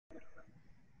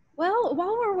Well,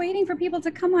 while we're waiting for people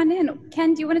to come on in,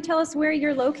 Ken, do you want to tell us where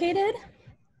you're located?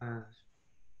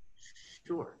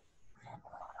 Sure.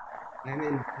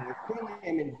 Currently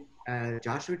I'm in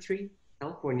Joshua Tree,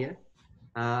 California,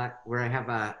 where I have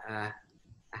a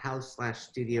house slash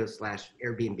studio slash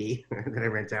Airbnb that I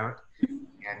rent out.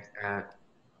 And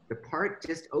the park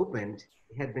just opened.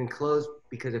 It had been closed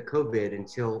because of COVID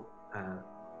until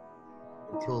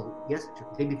yesterday,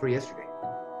 day before yesterday.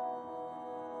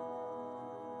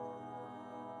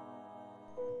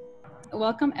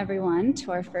 Welcome everyone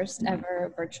to our first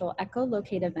ever virtual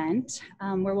Echolocate event,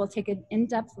 where we'll take an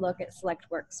in-depth look at select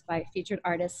works by featured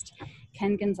artist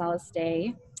Ken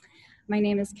Gonzales-Day. My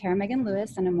name is Kara Megan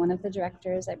Lewis, and I'm one of the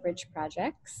directors at Bridge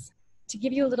Projects. To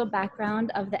give you a little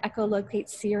background of the Echolocate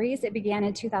series, it began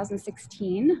in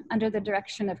 2016 under the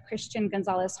direction of Christian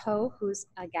Gonzalez-Ho, who's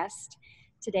a guest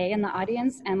today in the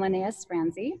audience, and Linnea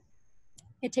Spranzi.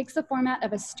 It takes the format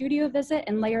of a studio visit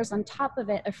and layers on top of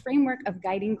it a framework of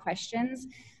guiding questions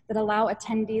that allow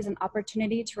attendees an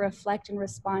opportunity to reflect and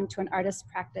respond to an artist's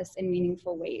practice in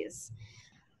meaningful ways.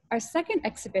 Our second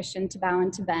exhibition, To Bow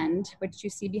and to Bend, which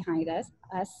you see behind us,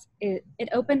 it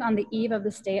opened on the eve of the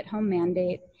stay-at-home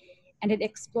mandate, and it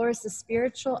explores the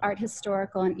spiritual, art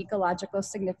historical, and ecological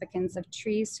significance of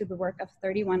trees through the work of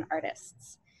 31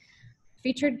 artists.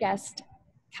 Featured guest,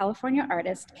 California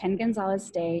artist Ken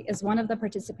Gonzales-Day is one of the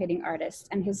participating artists,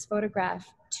 and his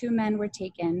photograph, Two Men Were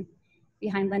Taken,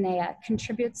 behind Linnea,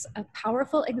 contributes a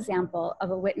powerful example of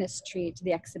a witness tree to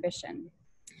the exhibition.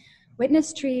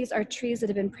 Witness trees are trees that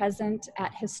have been present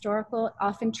at historical,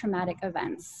 often traumatic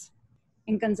events.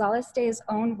 In Gonzales-Day's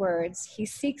own words, he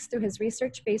seeks through his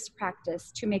research-based practice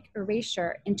to make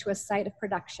erasure into a site of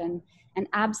production and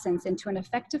absence into an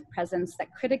effective presence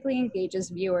that critically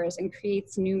engages viewers and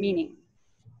creates new meaning.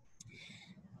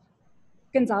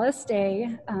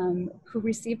 Gonzales-Day, who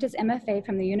received his MFA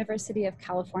from the University of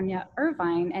California,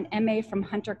 Irvine, and MA from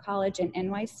Hunter College in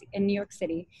New York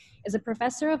City, is a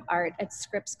professor of art at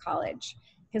Scripps College.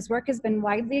 His work has been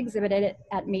widely exhibited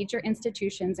at major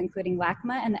institutions, including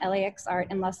LACMA and the LAX Art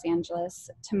in Los Angeles,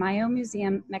 Tamayo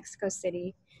Museum, Mexico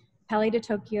City, Palais de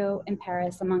Tokyo in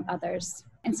Paris, among others.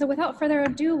 And so without further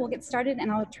ado, we'll get started,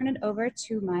 and I'll turn it over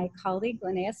to my colleague,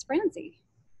 Linnea Spranzi.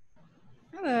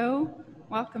 Hello,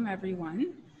 welcome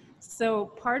everyone. So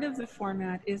part of the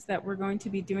format is that we're going to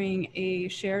be doing a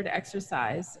shared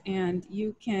exercise, and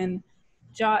you can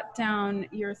jot down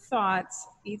your thoughts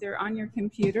either on your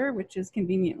computer, which is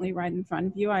conveniently right in front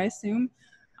of you, I assume,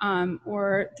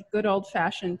 or the good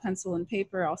old-fashioned pencil and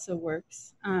paper also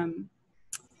works.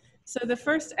 So the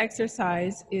first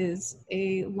exercise is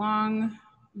a long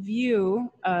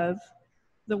view of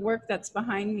the work that's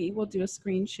behind me. We'll do a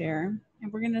screen share,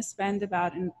 and we're going to spend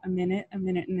about a minute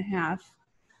and a half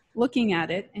looking at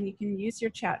it, and you can use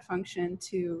your chat function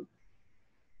to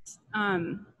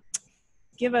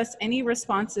give us any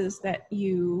responses that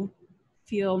you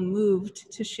feel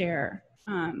moved to share.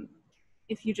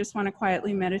 If you just want to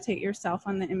quietly meditate yourself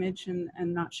on the image and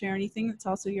not share anything, it's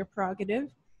also your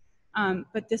prerogative.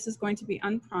 But this is going to be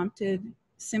unprompted,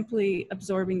 simply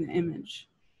absorbing the image.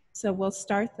 So we'll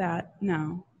start that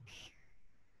now.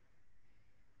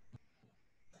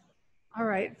 All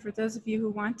right, for those of you who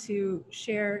want to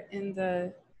share in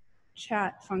the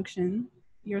chat function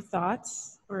your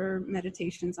thoughts or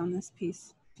meditations on this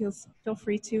piece, feel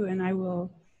free to, and I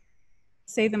will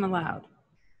say them aloud.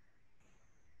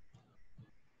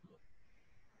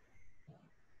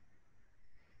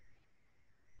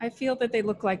 I feel that they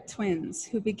look like twins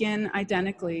who begin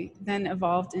identically, then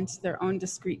evolved into their own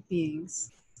discrete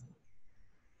beings.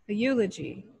 A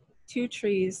eulogy, 2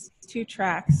 trees, 2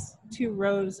 tracks, 2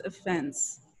 rows of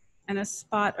fence, and a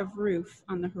spot of roof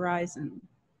on the horizon.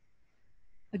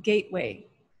 A gateway.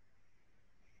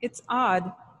 It's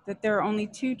odd that there are only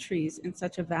 2 trees in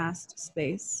such a vast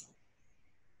space.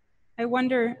 I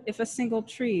wonder if a single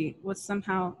tree was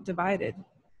somehow divided.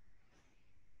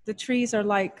 The trees are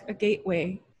like a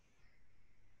gateway.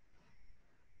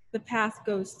 The path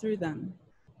goes through them.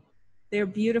 They're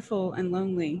beautiful and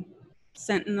lonely.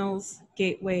 Sentinels,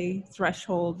 gateway,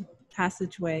 threshold,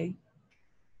 passageway.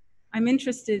 I'm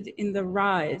interested in the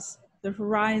rise, the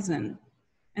horizon,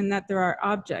 and that there are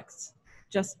objects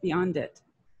just beyond it.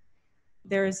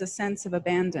 There is a sense of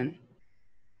abandon.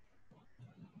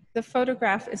 The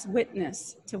photograph is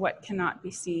witness to what cannot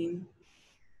be seen.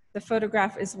 The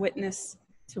photograph is witness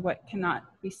to what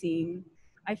cannot be seen.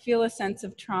 I feel a sense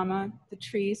of trauma. The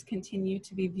trees continue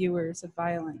to be viewers of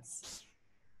violence.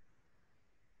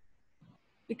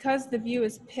 Because the view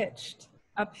is pitched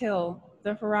uphill,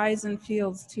 the horizon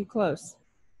feels too close,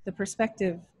 the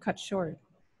perspective cut short.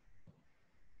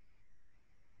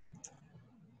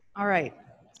 All right,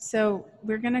 so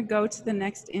we're gonna go to the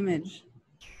next image.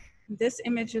 This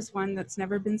image is one that's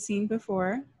never been seen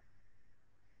before,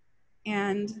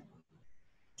 and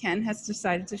Ken has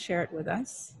decided to share it with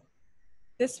us.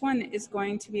 This one is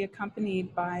going to be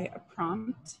accompanied by a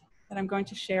prompt that I'm going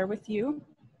to share with you.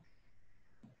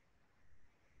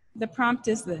 The prompt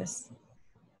is this: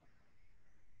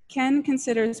 Ken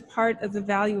considers part of the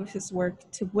value of his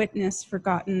work to witness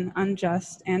forgotten,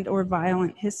 unjust, and/or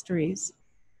violent histories.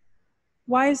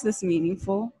 Why is this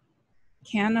meaningful?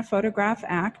 Can a photograph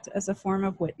act as a form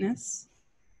of witness?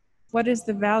 What is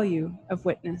the value of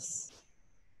witness?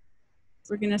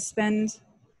 We're going to spend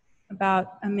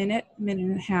about a minute, minute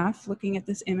and a half looking at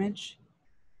this image,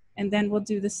 and then we'll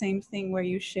do the same thing where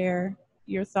you share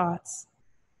your thoughts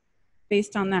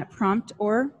based on that prompt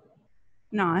or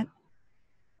not,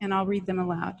 and I'll read them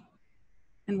aloud.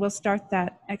 And we'll start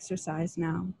that exercise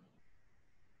now.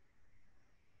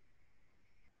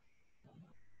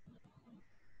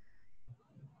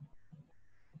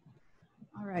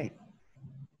 All right,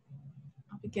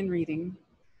 I'll begin reading.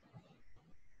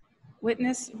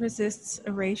 Witness resists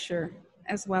erasure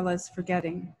as well as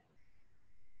forgetting.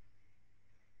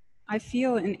 I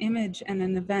feel an image and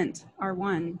an event are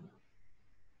one.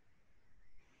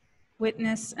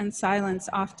 Witness and silence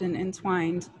often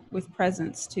entwined with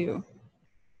presence too.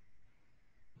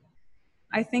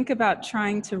 I think about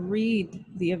trying to read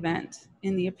the event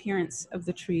in the appearance of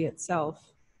the tree itself.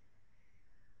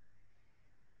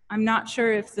 I'm not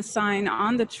sure if the sign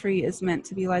on the tree is meant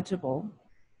to be legible,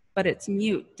 but its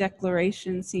mute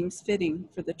declaration seems fitting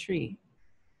for the tree.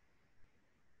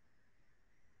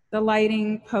 The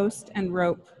lighting, post, and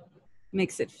rope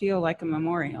makes it feel like a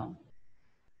memorial.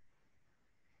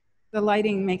 The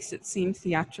lighting makes it seem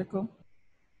theatrical.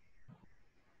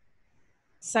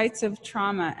 Sites of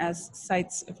trauma as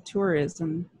sites of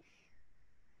tourism.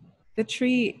 The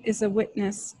tree is a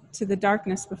witness to the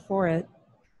darkness before it.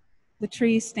 The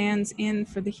tree stands in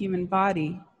for the human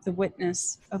body, the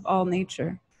witness of all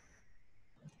nature.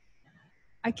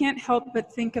 I can't help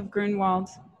but think of Grunwald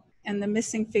and the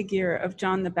missing figure of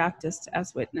John the Baptist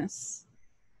as witness.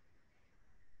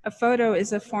 A photo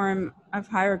is a form of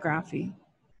hierography,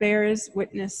 bears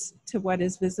witness to what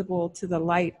is visible to the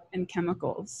light and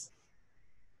chemicals.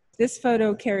 This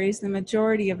photo carries the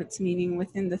majority of its meaning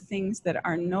within the things that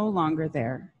are no longer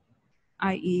there,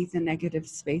 i.e. the negative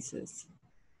spaces.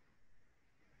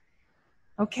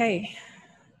 Okay,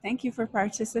 thank you for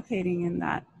participating in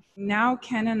that. Now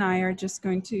Ken and I are just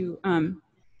going to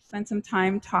spend some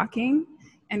time talking,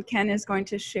 and Ken is going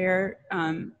to share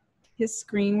his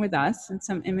screen with us and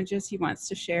some images he wants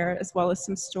to share, as well as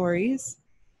some stories.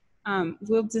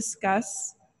 We'll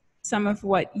discuss some of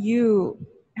what you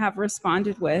have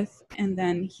responded with, and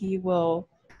then he will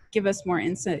give us more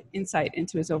insight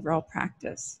into his overall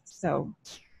practice. So,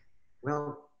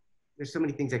 well, there's so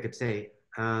many things I could say,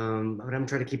 but I'm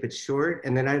trying to keep it short.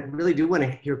 And then I really do want to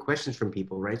hear questions from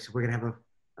people, right? So we're gonna have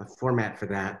a format for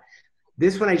that.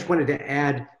 This one, I just wanted to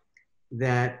add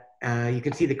that you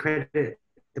can see the credit at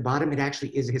the bottom. It actually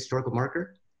is a historical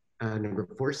marker, number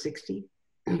 460.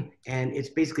 And it's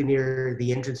basically near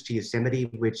the entrance to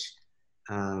Yosemite, which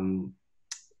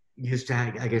used to,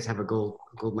 I guess, have a gold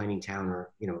mining town,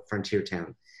 or, you know, frontier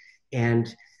town.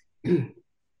 And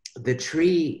the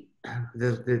tree,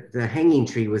 the hanging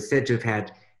tree, was said to have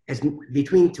had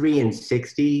between 3 and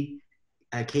 60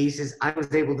 cases. I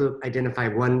was able to identify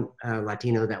one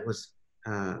Latino that was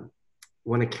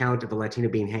one account of a Latino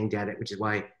being hanged at it, which is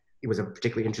why it was of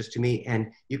particular interest to me.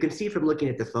 And you can see from looking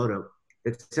at the photo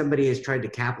that somebody has tried to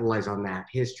capitalize on that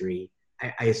history.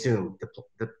 I assume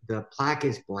the plaque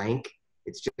is blank.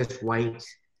 It's just white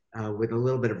with a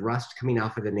little bit of rust coming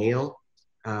off of the nail.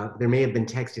 There may have been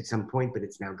text at some point, but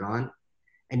it's now gone.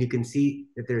 And you can see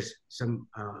that there's some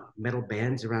metal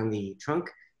bands around the trunk.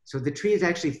 So the tree has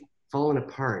actually fallen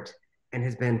apart and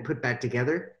has been put back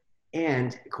together.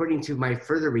 And according to my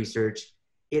further research,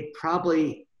 it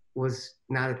probably was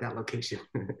not at that location.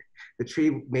 The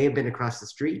tree may have been across the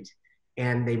street,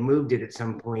 and they moved it at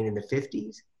some point in the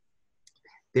 50s.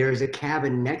 There's a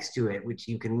cabin next to it, which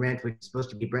you can rent, which is supposed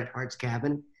to be Bret Hart's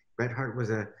cabin. Bret Hart was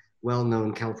a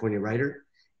well-known California writer.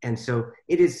 And so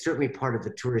it is certainly part of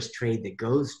the tourist trade that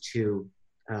goes to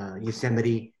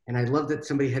Yosemite. And I love that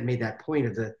somebody had made that point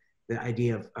of the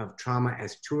idea of trauma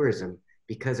as tourism,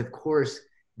 because of course,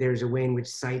 there's a way in which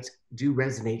sites do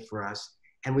resonate for us,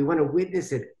 and we want to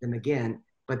witness them again,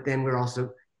 but then we're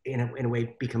also in a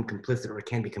way become complicit, or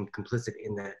can become complicit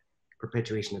in the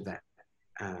perpetuation of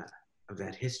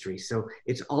that history. So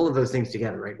it's all of those things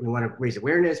together, right? We want to raise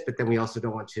awareness, but then we also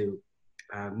don't want to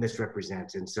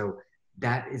misrepresent. And so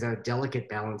that is a delicate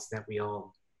balance that we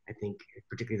all, I think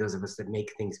particularly those of us that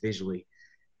make things visually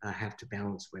have to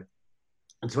balance with.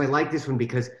 And so I like this one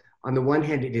because on the one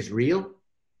hand, it is real,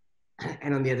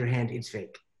 and on the other hand, it's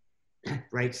fake,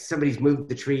 right? Somebody's moved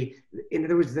the tree. In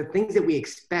other words, the things that we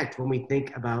expect when we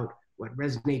think about what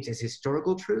resonates as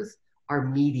historical truth are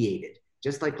mediated,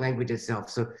 just like language itself.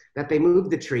 So that they move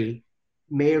the tree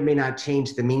may or may not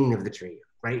change the meaning of the tree,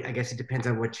 right? I guess it depends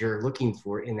on what you're looking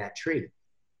for in that tree.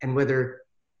 And whether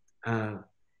the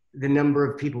number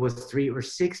of people was 3 or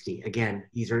 60, again,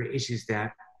 these are issues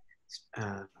that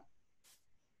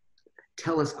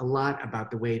tell us a lot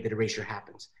about the way that erasure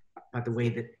happens, about the way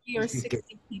that 3 or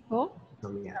 60 people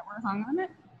that were hung on it?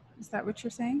 Is that what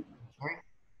you're saying? Sorry?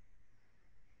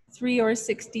 3 or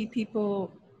 60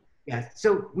 people. Yeah,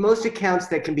 so most accounts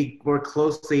that can be more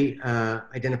closely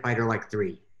identified are like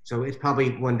 3. So it's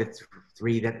probably 1 to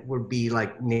 3 that would be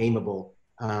like nameable.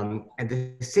 And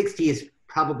the 60 is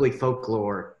probably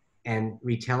folklore and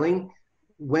retelling.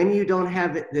 When you don't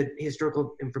have the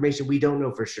historical information, we don't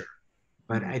know for sure.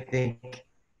 But I think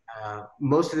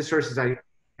most of the sources I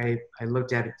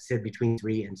looked at said between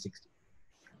 3 and 60.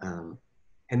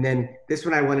 And then this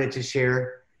one I wanted to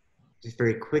share just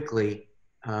very quickly.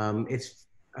 It's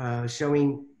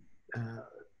showing,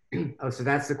 oh, so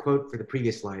that's the quote for the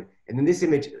previous slide. And then this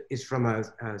image is from a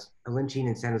lynching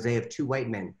in San Jose of 2 white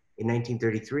men in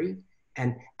 1933.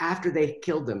 And after they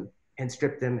killed them and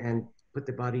stripped them and put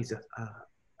the bodies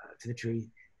to the tree,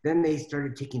 then they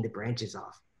started taking the branches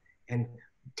off and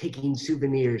taking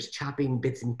souvenirs, chopping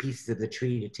bits and pieces of the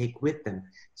tree to take with them.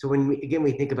 So when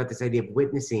we think about this idea of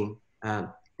witnessing,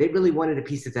 they really wanted a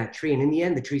piece of that tree. And in the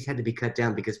end, the trees had to be cut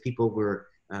down because people were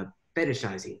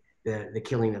fetishizing the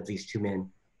killing of these 2 men.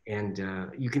 And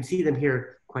you can see them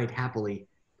here quite happily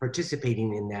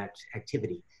participating in that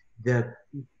activity.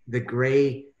 The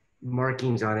gray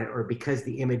markings on it, or because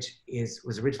the image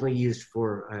was originally used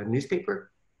for a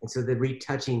newspaper, and so the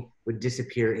retouching would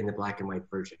disappear in the black and white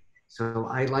version. So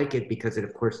I like it because it,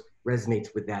 of course,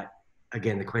 resonates with that,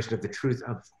 again, the question of the truth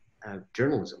of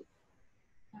journalism.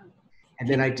 And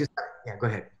then yeah, go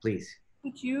ahead, please.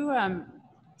 Could you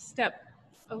step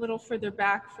a little further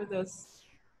back for those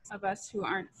of us who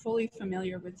aren't fully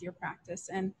familiar with your practice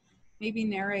and maybe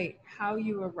narrate how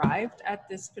you arrived at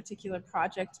this particular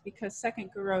project? Because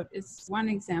Second Garrote is one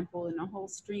example in a whole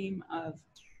stream of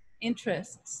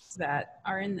interests that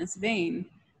are in this vein,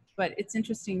 but it's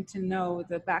interesting to know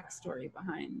the backstory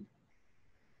behind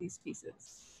these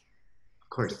pieces. Of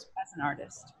course. As an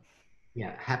artist.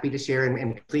 Yeah, happy to share.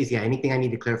 And please, yeah, anything I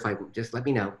need to clarify, just let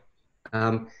me know.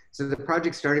 So the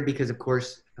project started because, of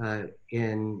course,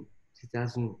 in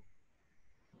 2000,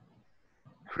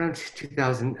 around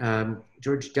 2000,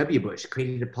 George W. Bush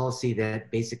created a policy that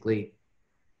basically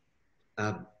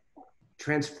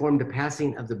transformed the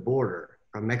passing of the border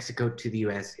from Mexico to the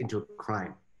US into a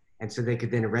crime. And so they could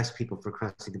then arrest people for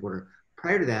crossing the border.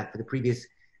 Prior to that, for the previous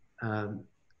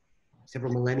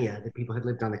several millennia that people had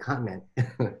lived on the continent,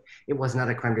 it was not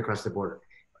a crime to cross the border.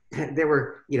 There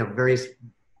were, various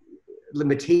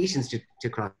limitations to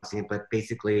crossing it, but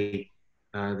basically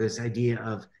this idea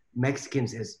of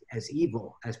Mexicans as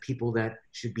evil, as people that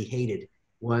should be hated,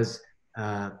 was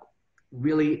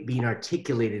really being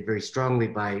articulated very strongly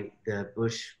by the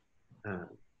Bush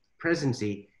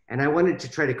presidency. And I wanted to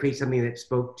try to create something that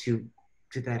spoke to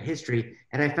that history.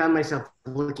 And I found myself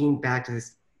looking back to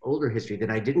this older history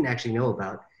that I didn't actually know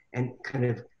about and kind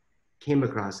of came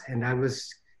across. And I was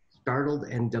startled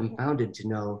and dumbfounded to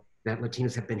know that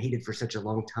Latinos have been hated for such a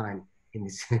long time in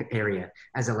this area.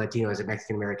 As a Latino, as a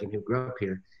Mexican American who grew up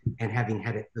here, and having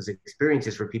had those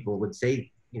experiences where people would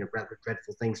say, rather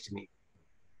dreadful things to me,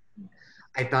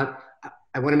 I thought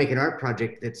I want to make an art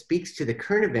project that speaks to the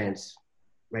current events,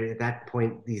 right at that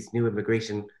point, these new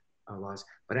immigration laws,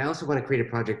 but I also want to create a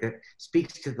project that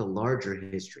speaks to the larger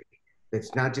history.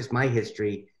 That's not just my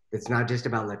history, that's not just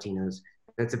about Latinos,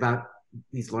 that's about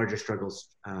these larger struggles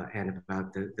and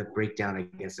about the breakdown,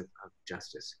 I guess, of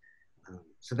justice.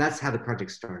 So that's how the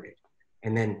project started.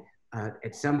 And then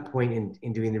at some point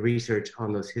in doing the research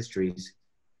on those histories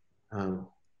of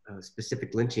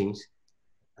specific lynchings,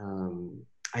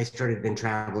 I started then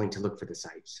traveling to look for the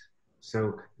sites.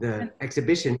 So the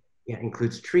exhibition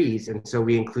includes trees, and so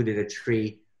we included a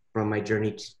tree from my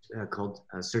journey called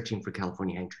Searching for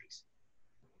California Hang Trees.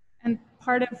 And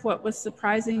part of what was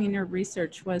surprising in your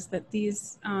research was that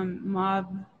these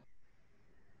mob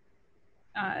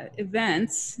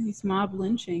events, these mob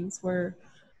lynchings, were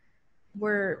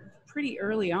pretty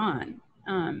early on,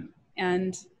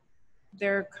 and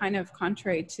they're kind of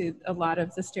contrary to a lot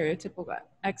of the stereotypical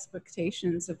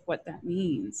expectations of what that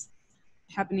means.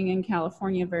 happening in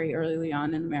California very early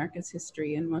on in America's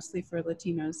history, and mostly for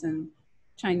Latinos and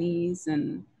Chinese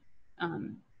and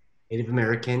Native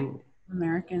American.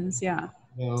 Americans, yeah. So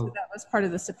Well, that was part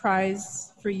of the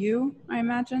surprise for you, I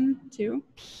imagine, too.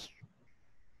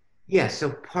 yeah, so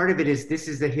part of it is this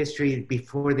is the history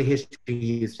before the history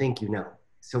you think you know.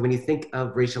 So when you think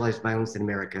of racialized violence in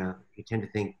America, you tend to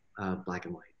think black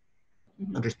and white,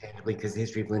 understandably, because the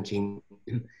history of lynching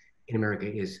in America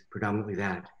is predominantly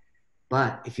that.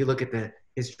 But if you look at the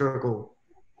historical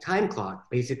time clock,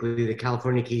 basically the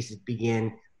California cases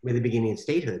begin with the beginning of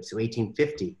statehood, so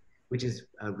 1850, which is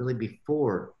really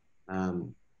before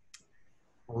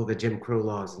all the Jim Crow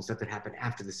laws and stuff that happened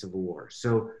after the Civil War.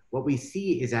 So what we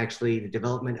see is actually the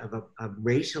development of a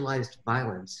racialized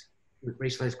violence,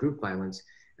 racialized group violence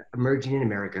emerging in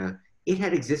America. It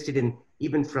had existed in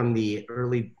even from the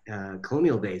early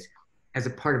colonial days as a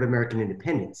part of American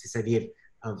independence. This idea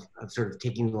of sort of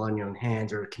taking the law in your own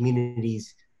hands, or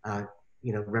communities,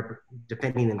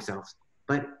 defending themselves.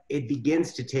 But it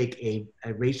begins to take a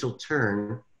racial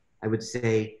turn, I would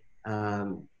say,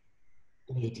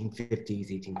 in the 1850s,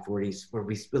 1840s, where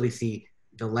we really see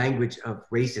the language of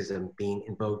racism being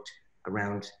invoked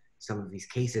around some of these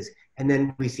cases. And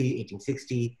then we see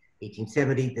 1860,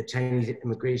 1870, the Chinese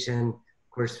immigration. Of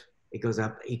course, it goes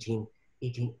up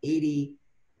 1880,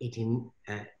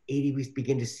 1880, we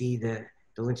begin to see the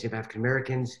lynching of African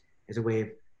Americans as a way of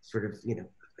sort of,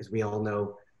 as we all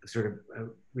know, sort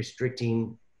of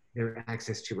restricting their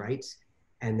access to rights.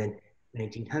 And then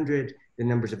 1900, the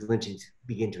numbers of lynchings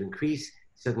begin to increase.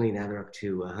 Suddenly now they're up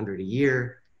to 100 a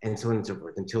year, and so on and so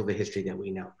forth, until the history that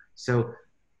we know. So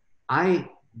the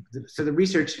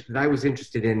research that I was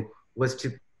interested in was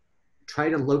to try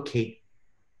to locate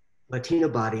Latino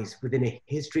bodies within a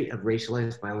history of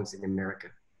racialized violence in America.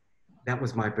 That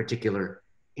was my particular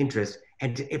interest.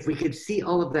 And if we could see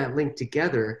all of that linked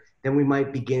together, then we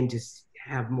might begin to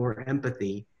have more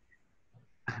empathy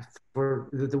for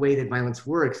the way that violence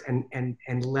works,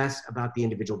 and less about the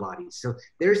individual bodies. So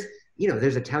there's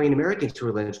Italian Americans who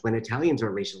are lynched when Italians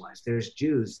are racialized. There's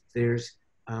Jews, there's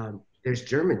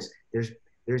Germans,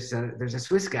 there's a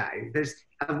Swiss guy. There's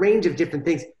a range of different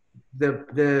things.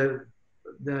 The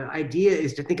idea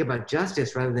is to think about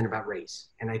justice rather than about race.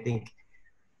 And I think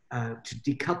to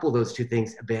decouple those two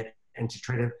things a bit, and to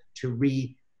try to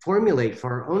reformulate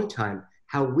for our own time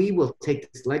how we will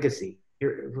take this legacy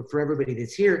for everybody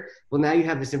that's here. Well, now you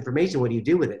have this information. What do you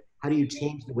do with it? How do you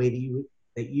change the way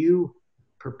that you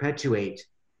perpetuate,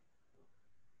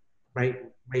 right,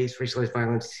 race, racialized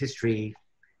violence, history,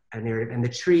 a narrative? And the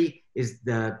tree is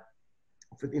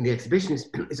in the exhibition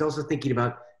is also thinking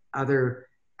about other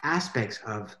aspects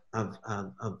of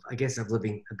I guess of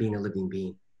being a living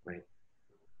being, right?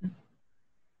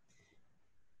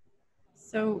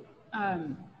 So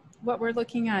what we're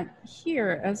looking at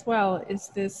here as well is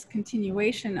this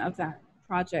continuation of that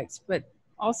project, but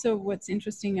also what's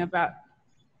interesting about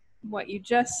what you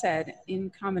just said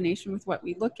in combination with what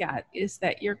we look at is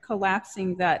that you're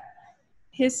collapsing that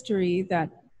history,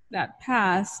 that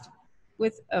past,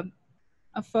 with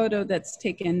a photo that's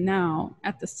taken now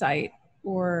at the site,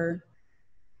 or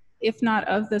if not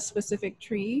of the specific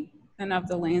tree, then of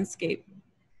the landscape.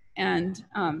 And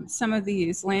some of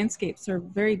these landscapes are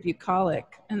very bucolic,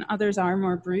 and others are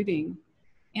more brooding.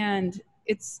 And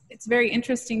it's very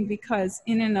interesting because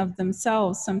in and of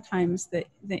themselves, sometimes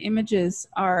the images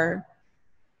are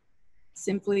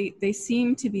simply, they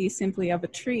seem to be simply of a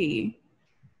tree,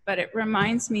 but it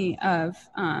reminds me of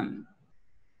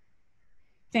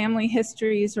family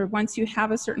histories, or once you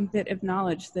have a certain bit of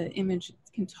knowledge, the image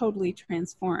can totally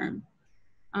transform.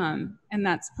 And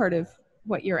that's part of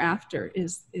what you're after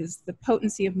is the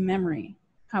potency of memory,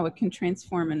 how it can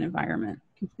transform an environment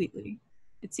completely,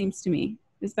 it seems to me.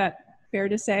 Is that fair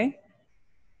to say?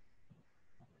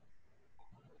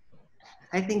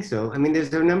 I think so. I mean,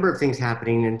 there's a number of things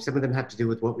happening, and some of them have to do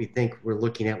with what we think we're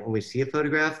looking at when we see a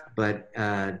photograph, but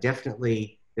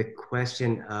definitely the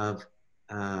question of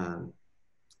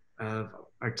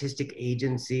artistic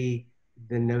agency,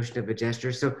 the notion of a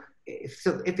gesture. So if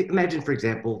imagine, for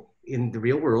example, in the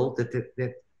real world,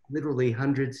 that literally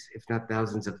hundreds, if not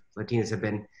thousands, of Latinas have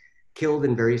been killed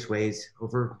in various ways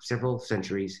over several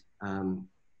centuries,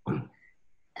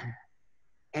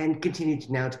 and continue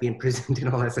to now to be imprisoned and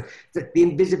all that stuff. The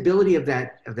invisibility of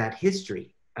that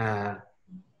history.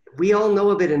 We all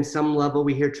know of it in some level.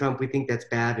 We hear Trump, we think that's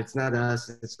bad. It's not us.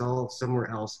 It's all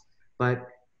somewhere else. But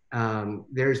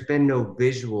there's been no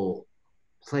visual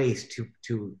place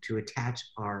to attach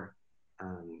our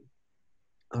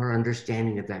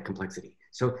understanding of that complexity.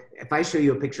 So if I show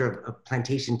you a picture of a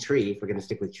plantation tree, if we're going to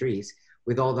stick with trees,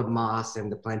 with all the moss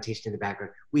and the plantation in the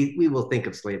background, we will think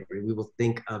of slavery. We will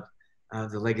think of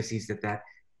the legacies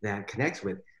that connects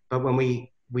with. But when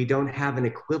we don't have an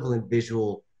equivalent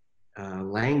visual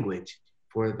language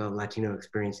for the Latino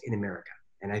experience in America.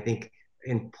 And I think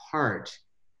in part,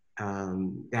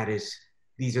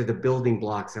 these are the building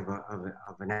blocks of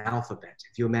an alphabet.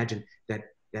 If you imagine that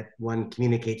one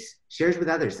communicates, shares with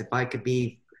others. If I could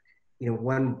be,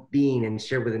 one being and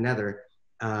share with another,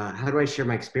 how do I share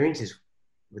my experiences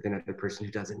with another person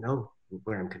who doesn't know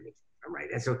where I'm coming from, right?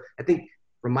 And so I think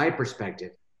from my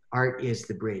perspective, art is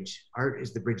the bridge. Art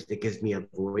is the bridge that gives me a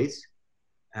voice.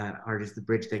 Art is the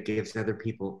bridge that gives other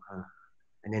people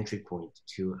an entry point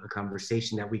to a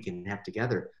conversation that we can have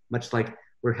together, much like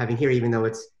we're having here, even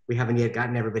though we haven't yet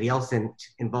gotten everybody else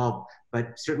involved.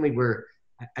 But certainly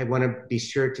I want to be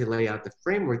sure to lay out the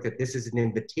framework that this is an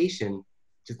invitation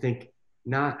to think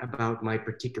not about my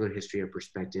particular history or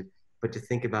perspective, but to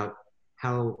think about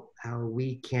how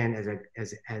we can,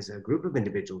 as a group of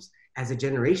individuals, as a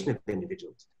generation of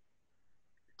individuals,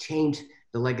 change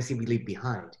the legacy we leave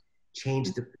behind,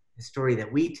 change the story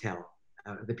that we tell,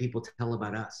 the people tell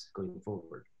about us going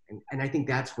forward. And I think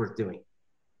that's worth doing.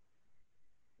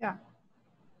 Yeah,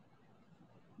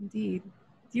 indeed.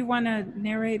 Do you want to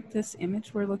narrate this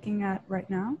image we're looking at right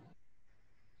now?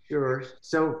 Sure.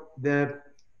 So the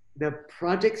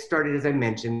project started, as I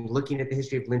mentioned, looking at the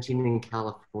history of lynching in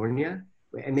California.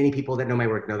 And many people that know my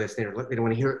work know this. They don't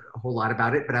want to hear a whole lot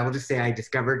about it, but I will just say I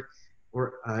discovered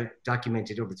or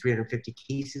documented over 350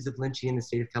 cases of lynching in the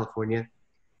state of California,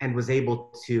 and was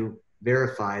able to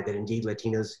verify that indeed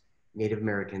Latinos, Native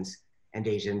Americans, and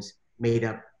Asians made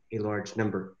up a large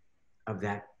number of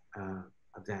that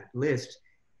list,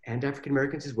 and African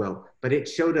Americans as well. But it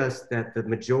showed us that the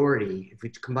majority, if we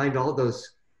combined all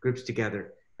those groups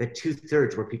together, that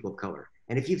 2/3 were people of color.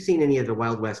 And if you've seen any of the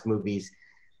Wild West movies,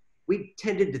 we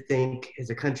tended to think as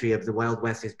a country of the Wild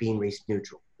West as being race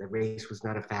neutral, that race was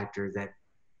not a factor, that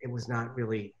it was not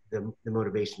really the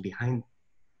motivation behind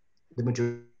the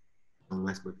majority of the Wild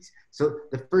West movies. So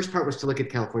the first part was to look at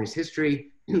California's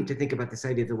history, to think about this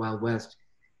idea of the Wild West,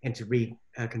 and to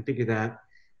reconfigure that.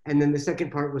 And then the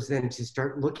second part was then to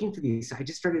start looking for these. I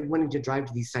just started wanting to drive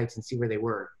to these sites and see where they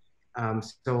were.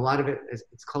 So a lot of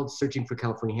it's called searching for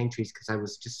California hang trees, because I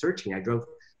was just searching. I drove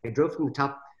from the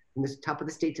top of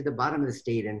the state to the bottom of the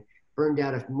state, and burned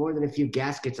out more than a few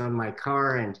gaskets on my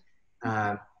car, and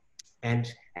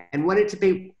wanted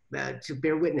to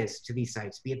bear witness to these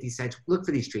sites, be at these sites, look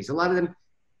for these trees. A lot of them,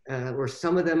 or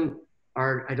some of them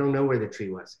I don't know where the tree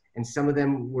was, and some of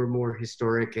them were more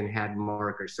historic and had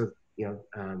markers. So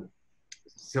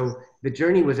so the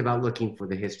journey was about looking for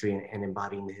the history and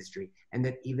embodying the history, and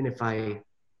that even if I,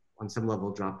 on some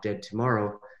level, drop dead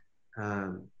tomorrow,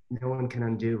 no one can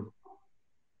undo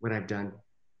what I've done,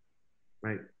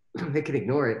 right? They can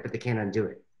ignore it, but they can't undo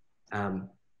it.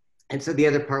 And so the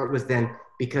other part was then,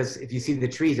 because if you see the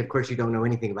trees, of course, you don't know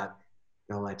anything about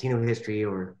the Latino history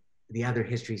or the other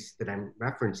histories that I'm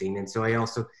referencing. And so I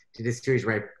also did a series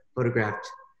where I photographed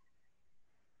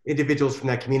individuals from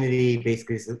that community,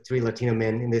 basically 3 Latino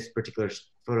men in this particular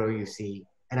photo you see.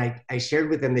 And I shared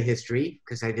with them the history,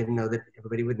 because I didn't know that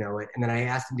everybody would know it. And then I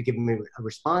asked them to give me a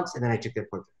response, and then I took their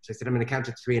portrait. So I said, I'm going to count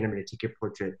to 3 and I'm going to take your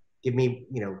portrait. Give me,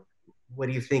 what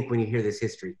do you think when you hear this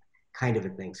history, kind of a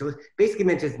thing. So it basically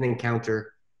meant as an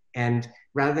encounter. And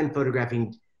rather than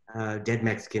photographing dead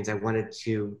Mexicans, I wanted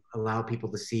to allow people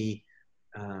to see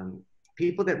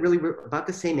people that really were about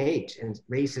the same age and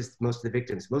race as most of the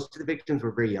victims. Most of the victims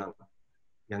were very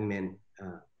young men,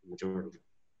 majority,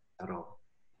 not all.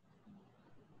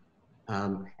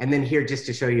 And then here, just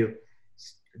to show you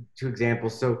 2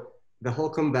 examples. So the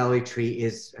Holcomb Valley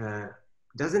tree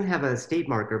doesn't have a state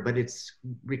marker, but it's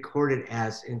recorded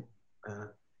as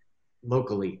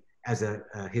locally as a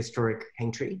historic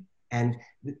hang tree. And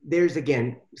there's,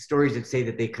 again, stories that say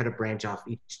that they cut a branch off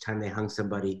each time they hung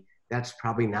somebody. That's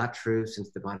probably not true,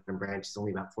 since the bottom branch is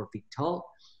only about 4 feet tall.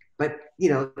 But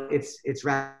it's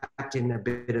wrapped in a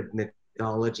bit of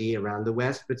mythology around the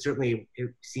West, but certainly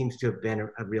it seems to have been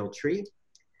a real tree.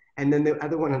 And then the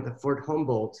other one at the Fort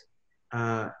Humboldt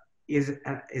is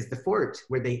the fort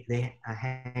where they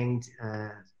hanged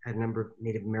a number of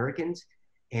Native Americans.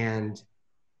 And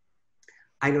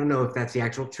I don't know if that's the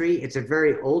actual tree. It's a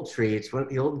very old tree. It's one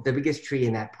of the biggest tree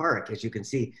in that park, as you can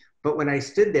see. But when I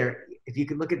stood there, if you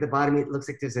could look at the bottom, it looks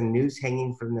like there's a noose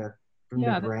hanging from the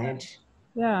branch.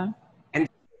 Yeah. And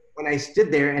when I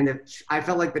stood there, and I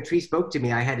felt like the tree spoke to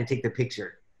me, I had to take the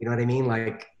picture. You know what I mean?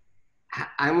 Like,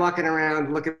 I'm walking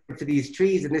around looking for these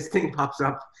trees, and this thing pops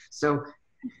up. So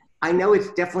I know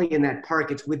it's definitely in that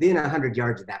park. It's within 100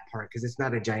 yards of that park, because it's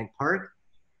not a giant park.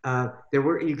 there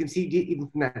were, you can see even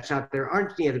from that shot, there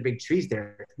aren't any other big trees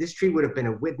there. This tree would have been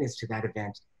a witness to that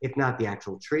event, if not the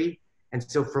actual tree. And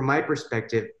so from my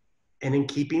perspective, and in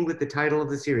keeping with the title of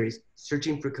the series,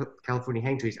 Searching for California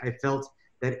Hang Trees, I felt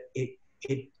that it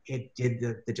did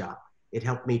the job. It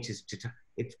helped me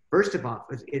it first of all,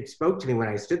 it spoke to me when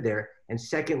I stood there. And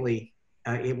secondly,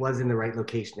 it was in the right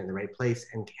location, in the right place,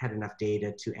 and had enough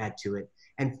data to add to it.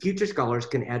 And future scholars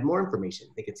can add more information.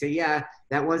 They could say, yeah,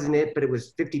 that wasn't it, but it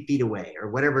was 50 feet away, or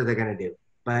whatever they're gonna do.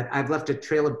 But I've left a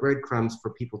trail of breadcrumbs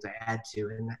for people to add to,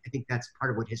 and I think that's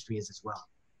part of what history is as well.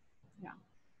 Yeah.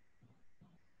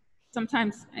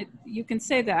 Sometimes you can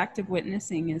say the act of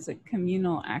witnessing is a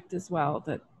communal act as well,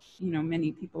 that, you know,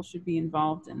 many people should be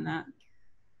involved in that.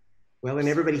 Well, and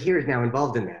everybody here is now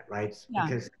involved in that, right? Yeah,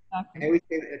 because exactly. I always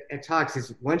say at talks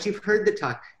is, once you've heard the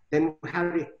talk, then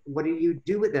what do you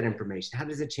do with that information? How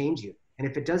does it change you? And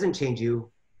if it doesn't change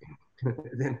you,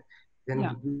 then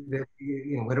Yeah.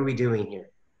 you know, what are we doing here?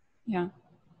 Yeah.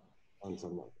 On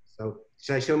some level. So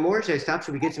should I show more? Should I stop?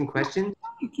 Should we get some questions?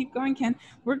 Keep going, Ken.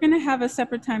 We're going to have a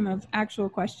separate time of actual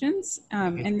questions,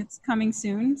 Okay. and it's coming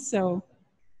soon. So,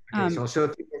 Okay, so I'll show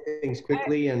a few more things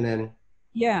quickly, and then.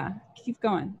 Yeah, keep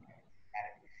going.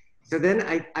 So then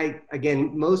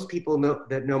again, most people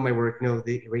know my work know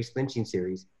the Erased Lynching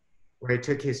series, where I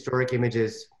took historic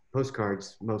images,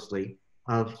 postcards mostly,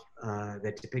 of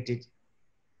that depicted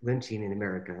lynching in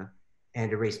America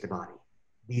and erased the body.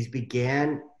 These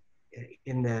began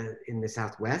in the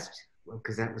Southwest,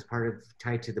 because that was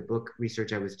tied to the book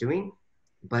research I was doing.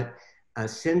 But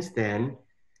since then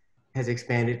has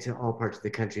expanded to all parts of the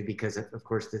country, because of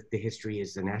course the history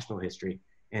is the national history,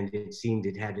 and it seemed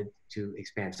it had to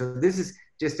expand. So this is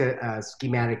just a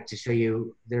schematic to show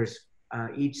you. There's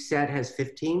each set has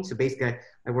 15. So basically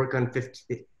I work on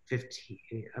 15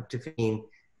 up to 15,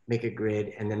 make a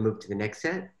grid, and then move to the next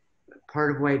set.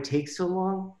 Part of why it takes so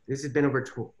long, this has been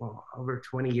over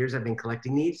 20 years I've been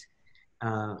collecting these.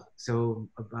 So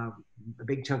about a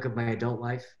big chunk of my adult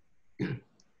life.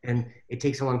 And it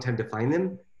takes a long time to find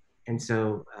them. And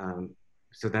so,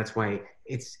 so that's why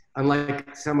it's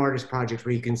unlike some artist projects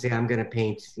where you can say, I'm going to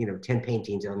paint, 10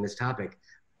 paintings on this topic.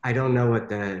 I don't know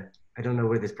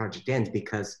where this project ends,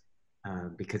 because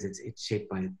it's shaped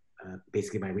by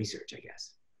basically my research, I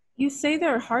guess. You say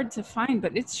they're hard to find,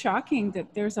 but it's shocking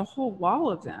that there's a whole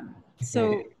wall of them.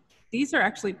 So these are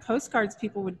actually postcards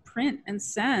people would print and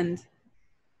send,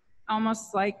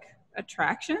 almost like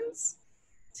attractions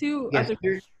to other.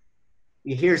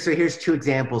 So here's two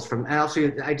examples from,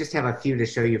 I just have a few to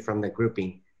show you from the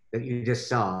grouping that you just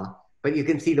saw, but you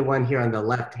can see the one here on the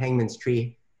left, Hangman's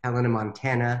Tree, Helena,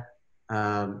 Montana,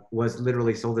 was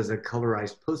literally sold as a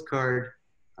colorized postcard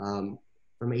from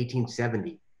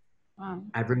 1870. Wow.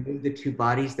 I've removed the two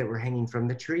bodies that were hanging from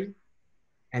the tree.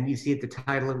 And you see at the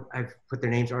title, I've put their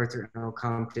names, Arthur L.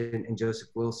 Compton and Joseph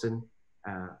Wilson,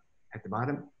 at the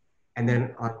bottom. And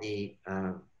then on the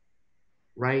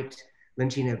right,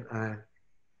 lynching of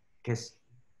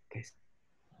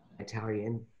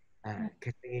Italian,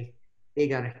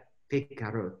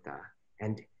 Picarota,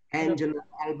 and Angelo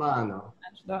Albano.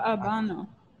 Angelo Albano.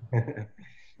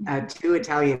 Two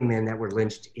Italian men that were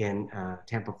lynched in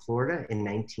Tampa, Florida in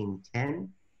 1910.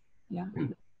 Yeah.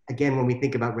 Again, when we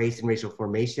think about race and racial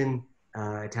formation,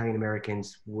 Italian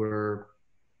Americans were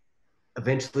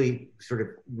eventually sort of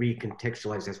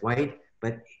recontextualized as white,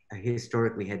 but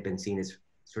historically had been seen as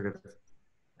sort of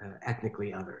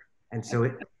ethnically other. And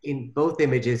so in both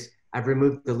images, I've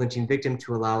removed the lynching victim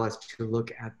to allow us to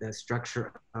look at the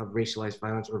structure of racialized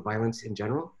violence or violence in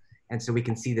general. And so we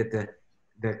can see that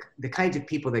the kinds of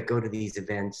people that go to these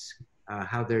events,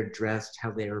 how they're dressed,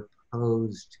 how they're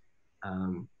posed,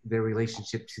 their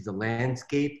relationship to the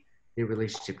landscape, their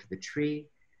relationship to the tree,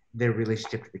 their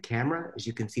relationship to the camera. As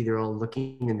you can see, they're all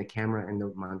looking in the camera in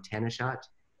the Montana shot.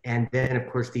 And then of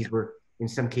course, these were in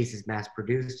some cases mass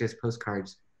produced as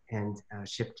postcards and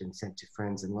shipped and sent to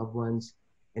friends and loved ones.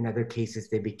 In other cases,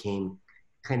 they became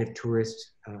kind of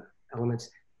tourist elements.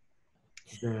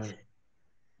 So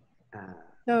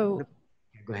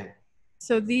go ahead.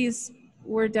 So these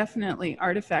were definitely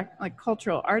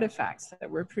cultural artifacts that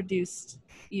were produced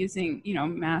using,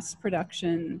 mass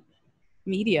production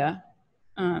media.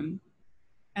 And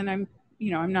I'm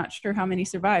not sure how many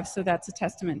survive. So that's a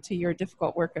testament to your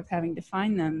difficult work of having to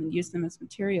find them and use them as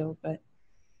material. But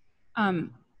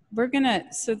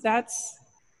so that's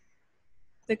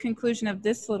the conclusion of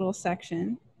this little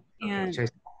section.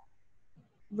 And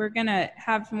we're going to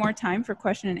have more time for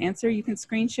question and answer. You can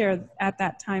screen share at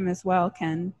that time as well,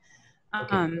 Ken.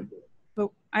 Okay. But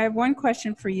I have one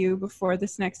question for you before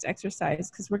this next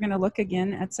exercise, because we're going to look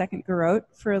again at Second Garrote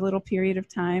for a little period of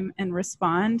time and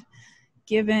respond,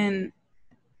 given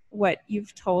what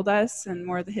you've told us and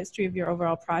more of the history of your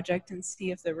overall project, and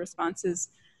see if the responses,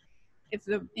 if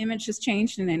the image has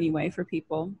changed in any way for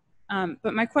people.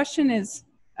 But my question is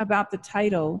about the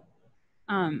title.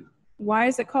 Why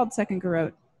is it called Second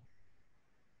Garrote?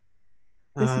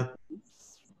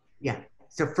 Yeah,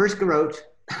 so first garrote,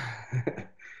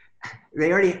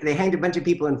 they hanged a bunch of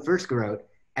people in first garrote,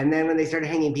 and then when they started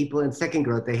hanging people in second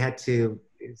garrote, they had to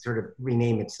sort of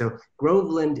rename it. So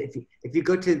Groveland, if you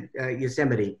go to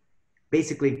Yosemite,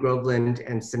 basically Groveland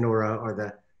and Sonora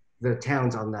are the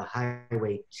towns on the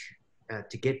highway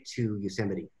to get to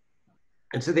Yosemite.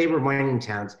 And so they were mining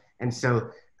towns. And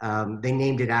so they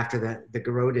named it after the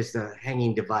garrote is the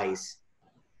hanging device.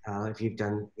 If you've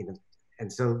done,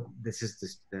 and so this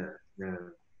is the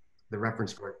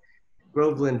reference for it.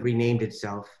 Groveland renamed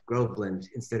itself Groveland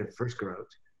instead of first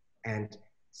garrote. And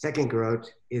second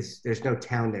garrote there's no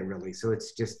town there really. So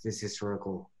it's just this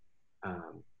historical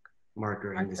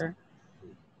marker.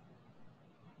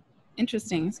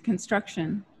 Interesting, it's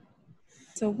construction.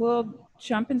 So we'll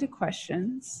jump into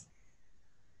questions.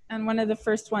 And one of the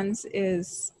first ones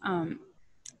is,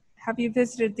 have you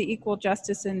visited the Equal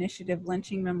Justice Initiative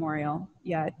Lynching Memorial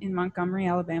yet in Montgomery,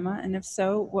 Alabama? And if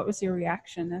so, what was your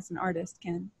reaction as an artist,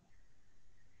 Ken?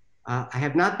 I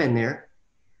have not been there.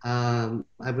 I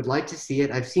would like to see it.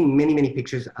 I've seen many, many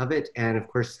pictures of it. And of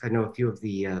course, I know a few of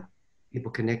the people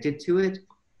connected to it.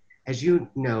 As you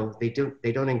know, they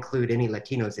don't include any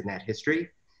Latinos in that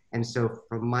history. And so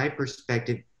from my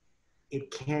perspective, it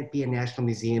can't be a national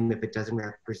museum if it doesn't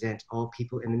represent all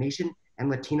people in the nation. And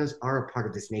Latinos are a part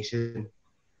of this nation.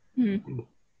 Mm-hmm.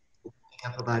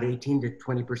 Up about 18 to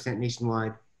 20%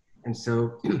 nationwide. And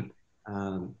so,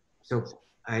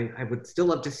 I would still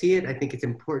love to see it. I think it's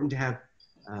important to have,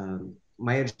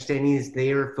 my understanding is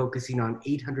they are focusing on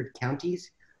 800 counties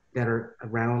that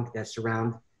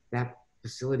surround that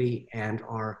facility and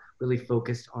are really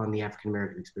focused on the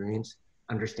African-American experience,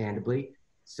 understandably.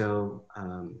 So,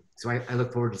 I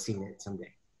look forward to seeing it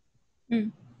someday.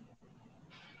 Mm.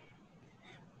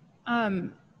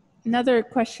 Another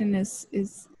question is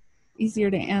easier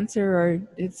to answer, or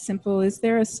it's simple. Is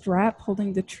there a strap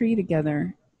holding the tree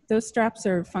together? Those straps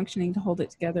are functioning to hold it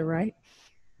together, right?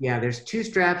 Yeah, there's two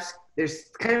straps. There's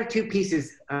kind of two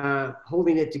pieces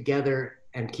holding it together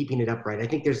and keeping it upright. I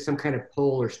think there's some kind of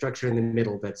pole or structure in the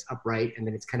middle that's upright, and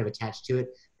then it's kind of attached to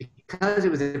it. Because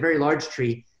it was a very large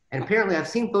tree, and apparently I've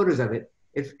seen photos of it,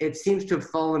 it seems to have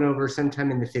fallen over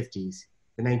sometime in the 50s,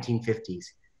 the 1950s.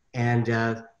 And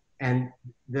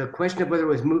the question of whether it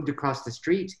was moved across the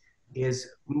street is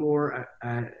more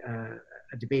a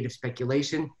debate of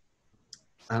speculation.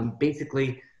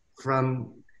 Basically,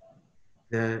 from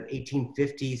the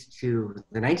 1850s to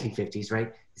the 1950s,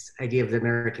 right? This idea of the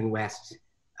American West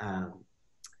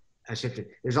shifted.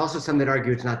 There's also some that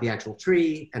argue it's not the actual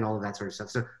tree and all of that sort of stuff.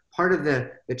 So part of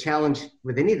the challenge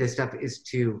with any of this stuff is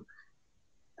to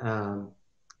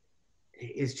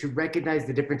recognize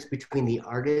the difference between the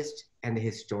artist and the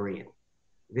historian.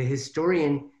 The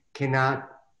historian cannot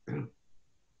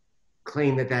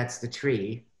claim that that's the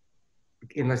tree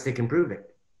unless they can prove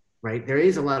it, right? There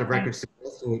is a lot of records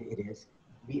suggesting it is.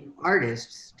 The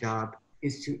artist's job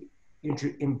is to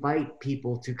invite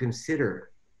people to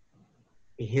consider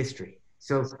a history.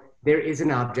 So there is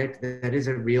an object that is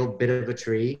a real bit of a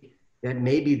tree that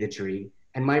may be the tree.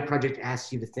 And my project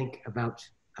asks you to think about,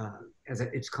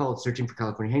 it's called Searching for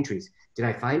California Hang Trees. Did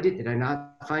I find it? Did I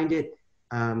not find it?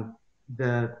 The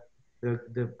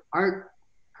art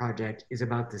project is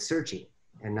about the searching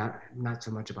and not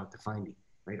so much about the finding,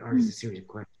 right? Art is a series of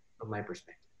questions from my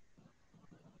perspective.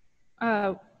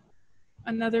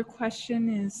 Another question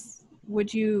is,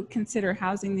 would you consider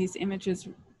housing these images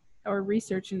or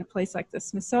research in a place like the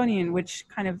Smithsonian, which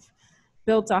kind of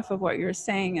builds off of what you're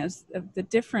saying as the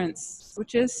difference,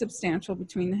 which is substantial,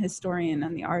 between the historian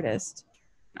and the artist.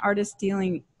 An artist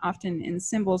dealing often in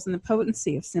symbols and the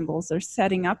potency of symbols. They're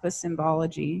setting up a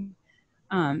symbology,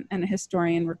 and a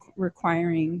historian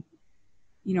requiring,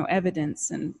 evidence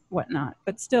and whatnot.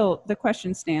 But still, the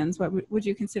question stands: would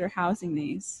you consider housing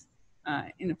these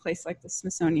in a place like the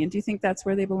Smithsonian? Do you think that's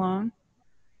where they belong?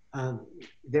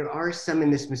 There are some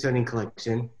in the Smithsonian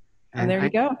collection. And there you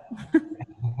go.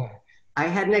 I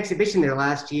had an exhibition there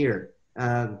last year.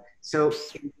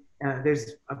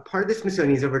 There's a part of the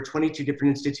Smithsonian is over 22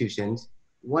 different institutions.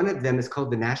 One of them is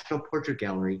called the National Portrait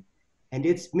Gallery, and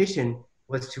its mission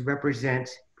was to represent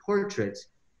portraits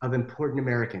of important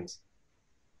Americans.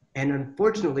 And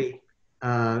unfortunately,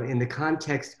 in the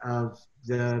context of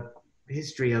the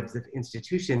history of the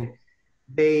institution,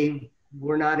 they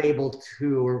were not able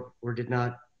to or did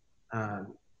not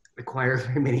acquire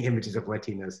very many images of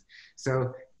Latinos.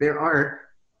 So there are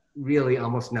really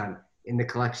almost none in the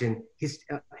collection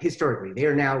historically. They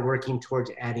are now working towards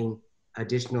adding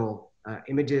additional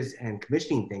images and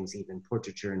commissioning things, even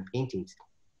portraiture and paintings.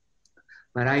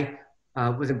 But I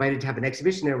was invited to have an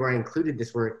exhibition there where I included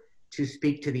this work to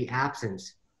speak to the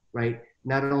absence, right,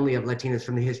 not only of Latinos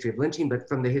from the history of lynching, but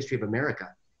from the history of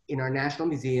America. In our National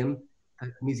Museum, a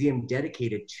museum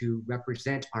dedicated to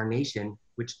represent our nation,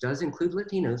 which does include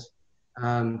Latinos,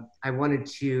 I wanted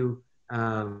to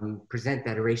present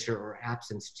that erasure or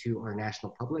absence to our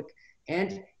national public.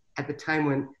 And at the time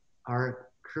when our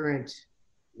current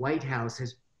White House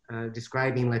is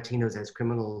describing Latinos as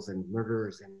criminals and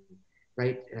murderers, and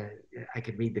right, I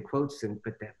could read the quotes,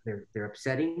 but they're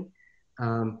upsetting.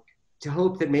 To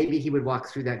hope that maybe he would walk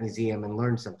through that museum and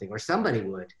learn something, or somebody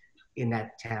would in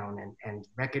that town, and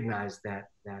recognize that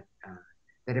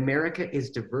America is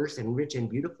diverse and rich and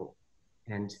beautiful,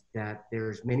 and that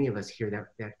there's many of us here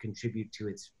that contribute to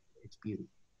its beauty.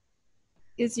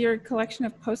 Is your collection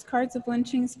of postcards of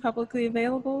lynchings publicly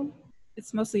available?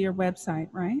 It's mostly your website,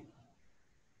 right?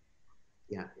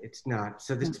 Yeah, it's not.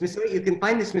 So the Smithsonian, you can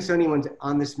find the Smithsonian ones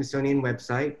on the Smithsonian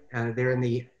website. They're in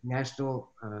the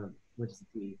National,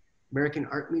 the American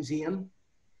Art Museum.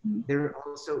 Mm-hmm. There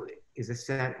also is a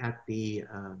set at the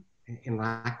in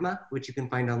LACMA, which you can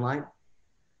find online.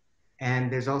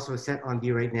 And there's also a set on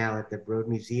view right now at the Broad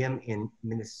Museum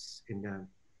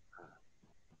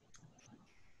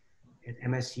at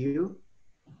MSU,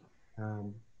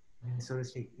 Minnesota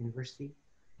State University.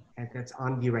 And that's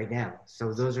on view right now.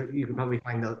 So those are, you can probably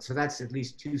find those. So that's at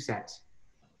least 2 sets.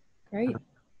 Great.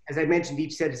 As I mentioned,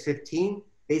 each set is 15,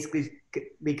 basically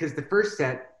because the first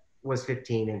set was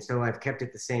 15. And so I've kept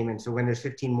it the same. And so when there's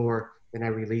 15 more, then I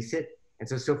release it. And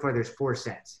so far there's 4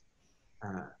 sets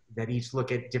that each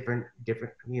look at different,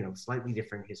 slightly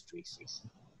different histories.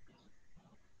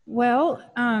 Well,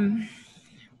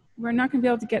 we're not going to be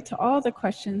able to get to all the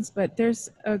questions, but there's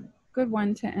a good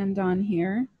one to end on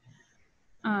here.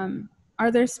 Are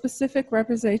there specific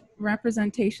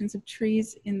representations of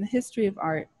trees in the history of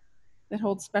art that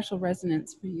hold special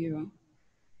resonance for you?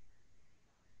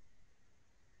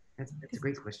 That's a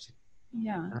great question.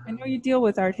 Yeah, I know you deal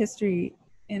with art history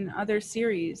in other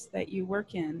series that you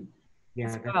work in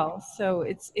as well. So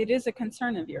it is a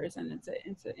concern of yours, and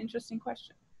it's an interesting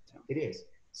question. So. It is.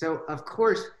 So of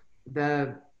course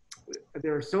there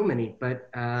are so many,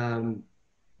 but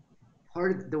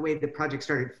part of the way the project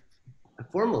started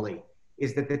formally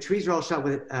is that the trees are all shot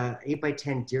with an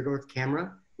 8x10 Deardorff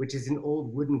camera, which is an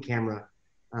old wooden camera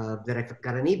that I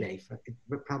got on eBay,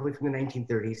 probably from the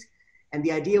 1930s. And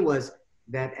the idea was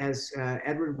that as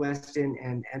Edward Weston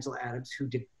and Ansel Adams, who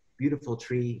did beautiful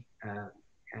tree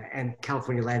and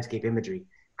California landscape imagery,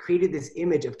 created this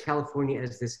image of California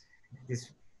as this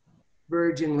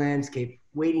virgin landscape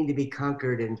waiting to be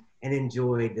conquered and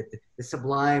enjoyed, that the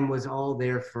sublime was all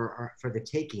there for the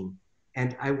taking.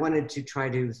 And I wanted to try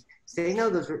to say, no,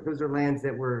 those are lands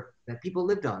that people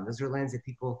lived on. Those are lands that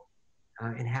people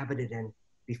inhabited and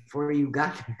before you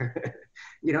got there,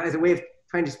 as a way of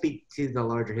trying to speak to the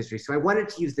larger history. So I wanted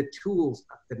to use the tools,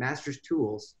 the master's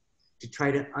tools, to try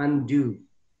to undo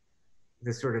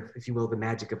the sort of, if you will, the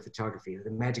magic of photography, or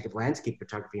the magic of landscape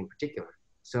photography in particular.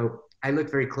 So I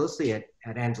looked very closely at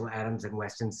Ansel Adams and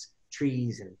Weston's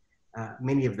trees, and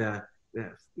many of the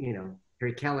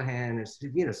Harry Callahan,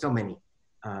 so many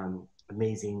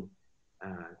amazing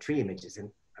tree images, and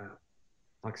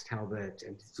Fox Talbot,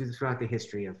 and throughout the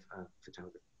history of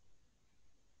photography.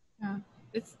 Yeah,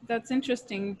 that's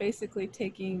interesting, basically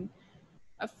taking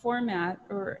a format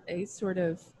or a sort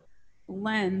of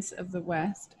lens of the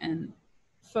West and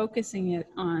focusing it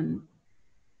on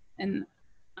an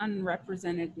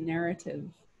unrepresented narrative.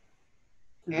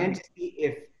 And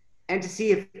to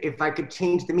see if I could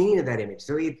change the meaning of that image.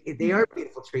 So if they are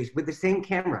beautiful trees with the same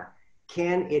camera,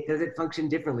 does it function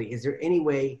differently? Is there any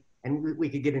way, and we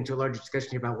could get into a larger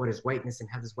discussion here about what is whiteness and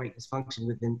how does whiteness function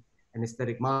within an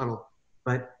aesthetic model,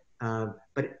 but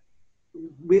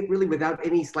really without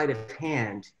any sleight of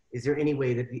hand, is there any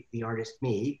way that the artist,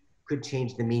 me, could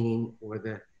change the meaning or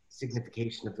the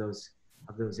signification of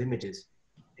those images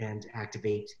and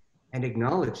activate and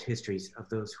acknowledge histories of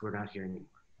those who are not here anymore?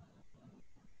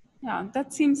 Yeah,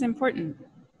 that seems important.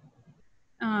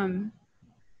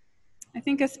 I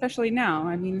think especially now,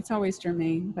 I mean, it's always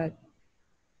germane, but.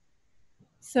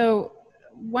 So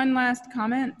one last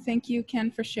comment. Thank you,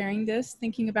 Ken, for sharing this,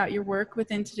 thinking about your work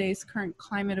within today's current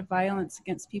climate of violence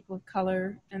against people of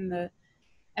color and the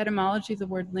etymology of the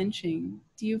word lynching,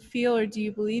 do you feel or do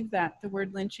you believe that the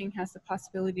word lynching has the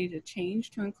possibility to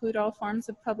change to include all forms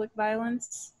of public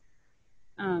violence?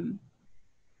 Do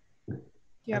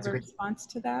you have a response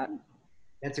to that?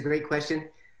 That's a great question.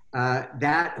 Oh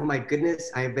my goodness,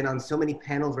 I have been on so many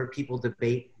panels where people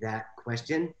debate that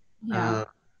question. Yeah.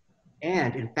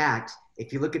 And in fact,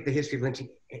 if you look at the history of lynching,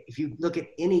 if you look at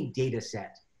any data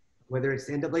set, whether it's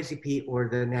the NAACP or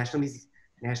the National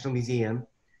Museum,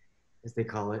 as they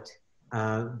call it,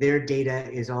 their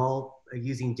data is all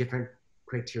using different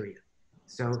criteria.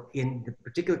 So in the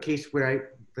particular case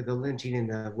for the lynching in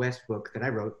the West book that I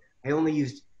wrote, I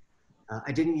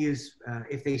didn't use,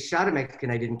 if they shot a Mexican,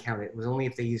 I didn't count it. It was only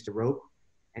if they used a rope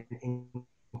and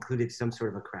included some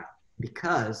sort of a crowd,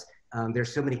 because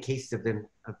there's so many cases of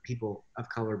people of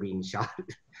color being shot.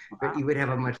 But you would have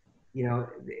a much,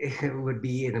 it would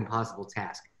be an impossible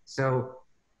task. So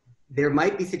there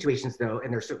might be situations though,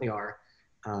 and there certainly are,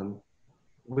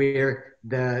 where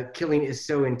the killing is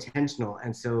so intentional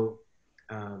and so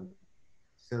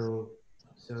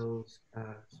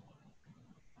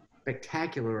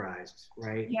spectacularized,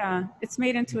 right? Yeah, it's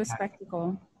made into a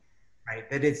spectacle. Right,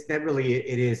 it is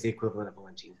the equivalent of a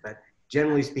lynching. But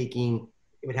generally speaking,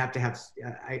 it would have to have,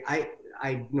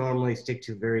 I normally stick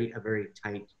to a very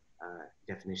tight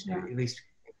definition, at least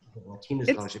Latino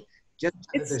scholarship, just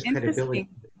because there's credibility.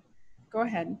 Go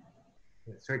ahead.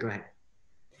 Sorry, go ahead.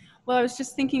 Well, I was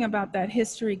just thinking about that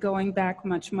history going back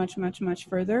much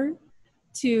further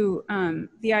to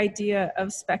the idea of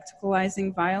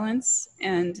spectacleizing violence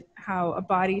and how a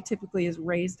body typically is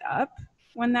raised up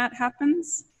when that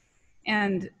happens.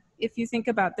 And if you think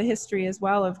about the history as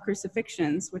well of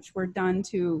crucifixions, which were done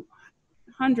to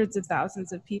hundreds of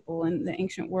thousands of people in the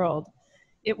ancient world,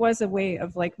 it was a way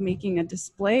of like making a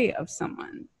display of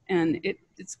someone. And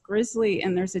it's grisly,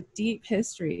 and there's a deep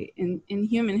history in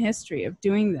human history of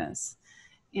doing this.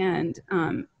 And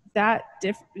that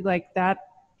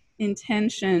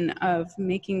intention of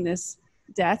making this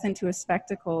death into a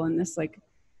spectacle and this like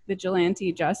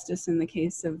vigilante justice in the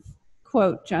case of,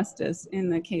 quote, justice in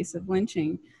the case of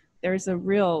lynching, there's a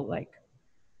real like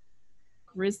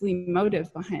grisly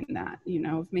motive behind that,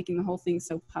 of making the whole thing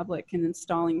so public and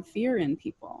installing fear in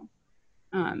people.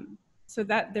 So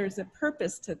that there's a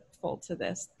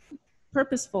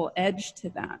purposeful edge to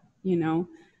that,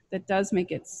 that does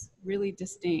make it really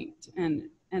distinct. And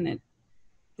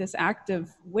this act of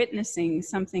witnessing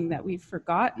something that we've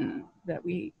forgotten that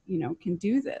we, can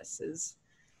do this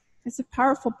it's a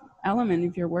powerful element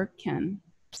of your work, Ken.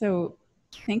 So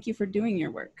thank you for doing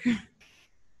your work.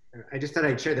 I just thought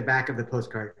I'd share the back of the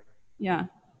postcard. Yeah.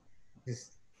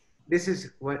 This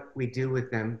is what we do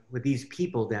with them, with these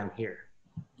people down here.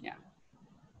 Yeah.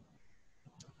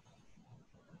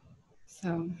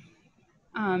 So,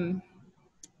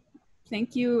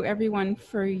 thank you everyone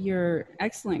for your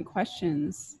excellent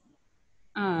questions.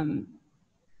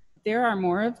 There are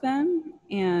more of them,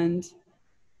 and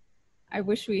I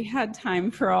wish we had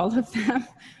time for all of them.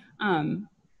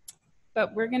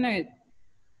 But we're gonna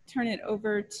turn it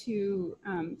over to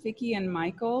Vicki and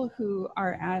Michael, who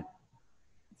are at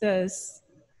the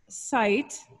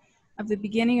site of the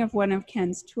beginning of one of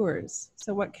Ken's tours.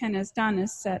 So what Ken has done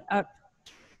is set up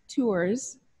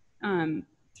tours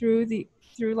through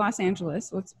Los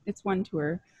Angeles. Well, it's one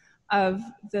tour of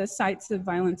the sites of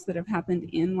violence that have happened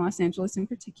in Los Angeles in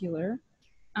particular.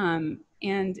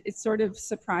 And it's sort of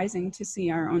surprising to see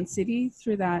our own city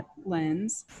through that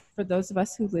lens for those of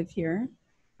us who live here.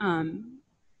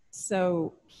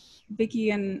 So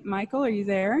Vicki and Michael, are you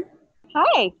there?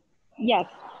 Hi. Yes.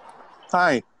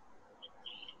 Hi.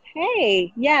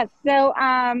 Hey. Yes. So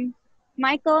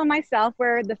Michael and myself,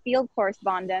 we're the field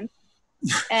correspondents,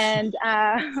 and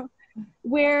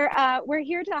we're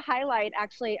here to highlight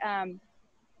actually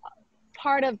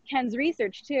part of Ken's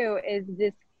research too is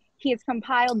this. He has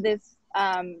compiled this.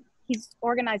 He's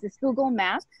organized this Google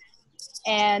map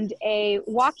and a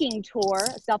walking tour,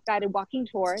 a self-guided walking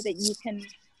tour that you can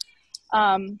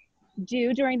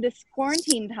do during this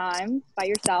quarantine time by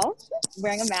yourself,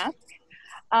 wearing a mask.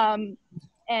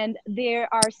 And there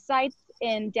are sites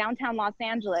in downtown Los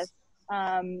Angeles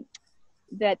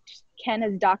that Ken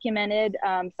has documented,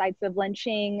 sites of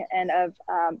lynching and of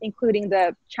including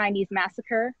the Chinese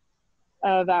massacre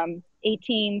of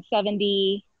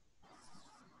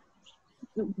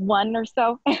 1871 or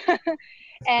so.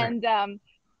 And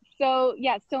so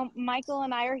Michael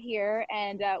and I are here,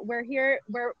 and we're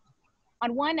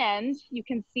on one end, you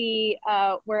can see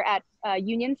we're at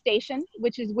Union Station,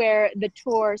 which is where the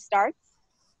tour starts.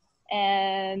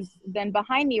 And then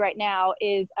behind me right now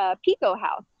is Pico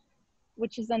House,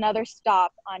 which is another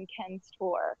stop on Ken's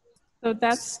tour. So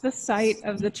that's the site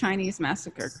of the Chinese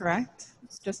massacre, correct?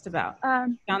 Just about.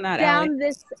 Down that alley. Down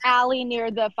this alley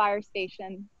near the fire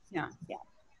station. Yeah. Yeah.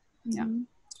 Yeah. Mm-hmm.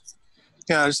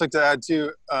 Yeah, I'd just like to add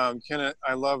too, Ken,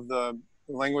 I love the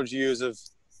language you use of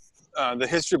the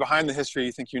history behind the history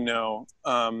you think you know.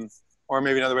 Or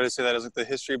maybe another way to say that is like the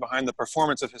history behind the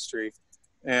performance of history.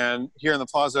 And here in the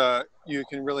plaza, you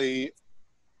can really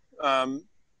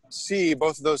see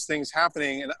both of those things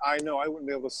happening. And I know I wouldn't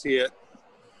be able to see it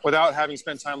without having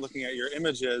spent time looking at your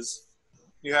images.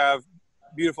 You have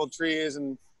beautiful trees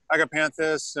and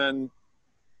agapanthus and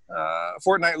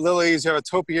fortnight lilies. You have a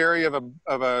topiary of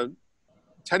a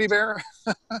teddy bear.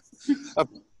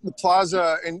 The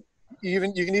plaza, and you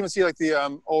can even see like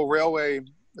the old railway,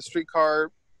 the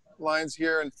streetcar lines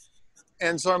here,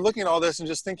 and so I'm looking at all this and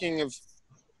just thinking of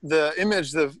the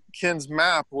image of Ken's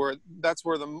map, where that's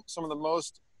where some of the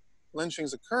most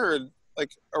lynchings occurred,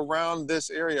 like around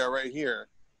this area right here.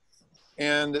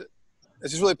 And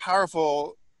it's just really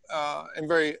powerful and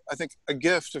very, I think, a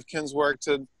gift of Ken's work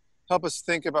to help us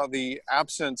think about the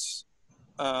absence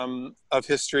of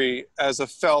history as a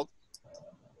felt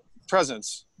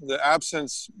presence, the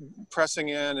absence pressing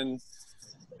in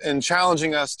and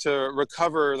challenging us to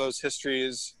recover those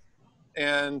histories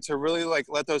and to really like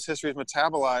let those histories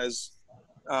metabolize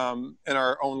in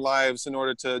our own lives in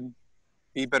order to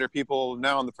be better people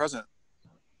now in the present.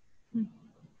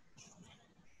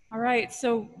 All right,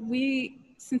 so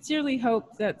we sincerely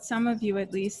hope that some of you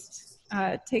at least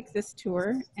take this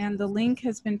tour, and the link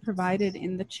has been provided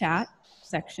in the chat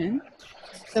section.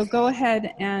 So go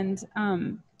ahead and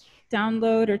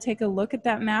download or take a look at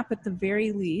that map at the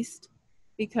very least,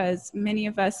 because many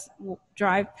of us will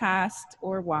drive past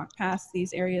or walk past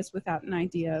these areas without an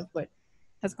idea of what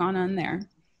has gone on there.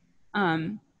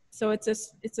 So it's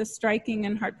a striking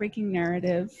and heartbreaking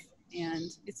narrative, and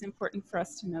it's important for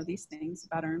us to know these things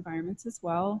about our environments as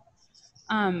well.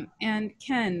 And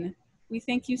Ken, we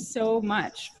thank you so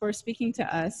much for speaking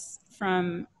to us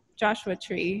from Joshua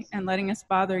Tree and letting us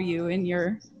bother you in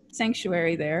your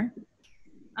sanctuary there.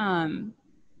 And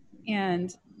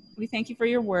we thank you for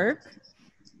your work.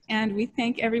 And we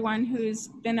thank everyone who's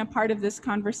been a part of this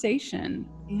conversation.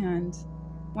 And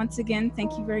once again,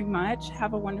 thank you very much.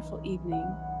 Have a wonderful evening.